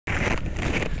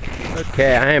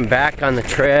Okay, I am back on the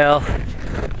trail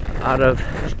out of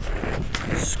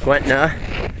Skwentna.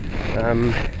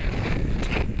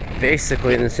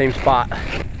 Basically in the same spot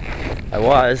I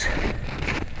was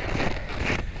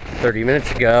 30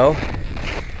 minutes ago.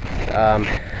 I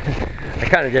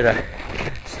kind of did a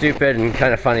stupid and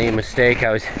kind of funny mistake.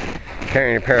 I was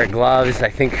carrying a pair of gloves, I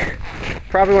think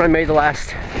probably when I made the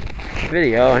last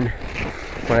video, and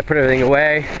when I put everything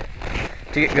away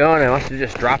to get going, I must have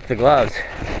just dropped the gloves.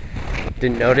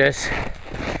 Didn't notice.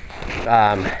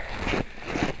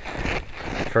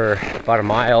 For about a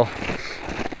mile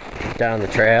down the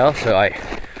trail, so I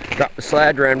dropped the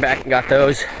sled, ran back and got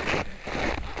those.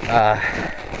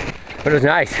 But it was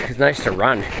nice. It was nice to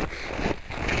run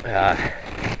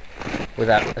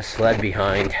without a sled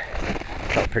behind.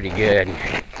 Felt pretty good.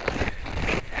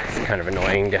 It's kind of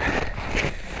annoying to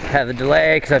have the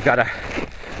delay because I've got a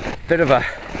bit of a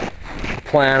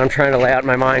plan I'm trying to lay out in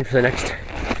my mind for the next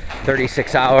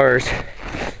 36 hours.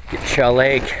 Get to Shell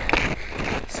Lake,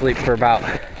 sleep for about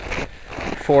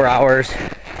 4 hours,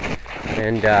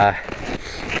 and get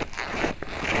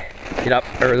up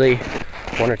early,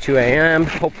 1 or 2 a.m.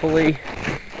 hopefully,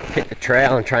 hit the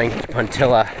trail and try and get to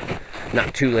Puntilla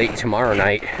not too late tomorrow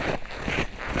night.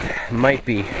 Might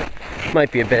be a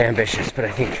bit ambitious, but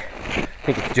I think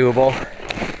it's doable.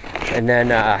 And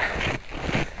then I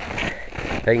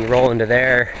can roll into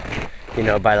there, you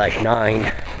know, by like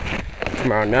 9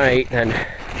 tomorrow night, then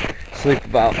sleep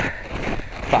about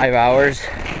 5 hours,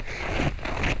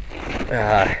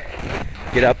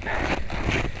 get up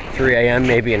 3 a.m.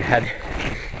 maybe and head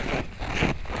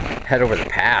over the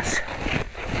pass,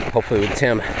 hopefully with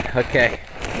Tim. Okay,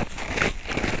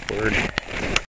 word.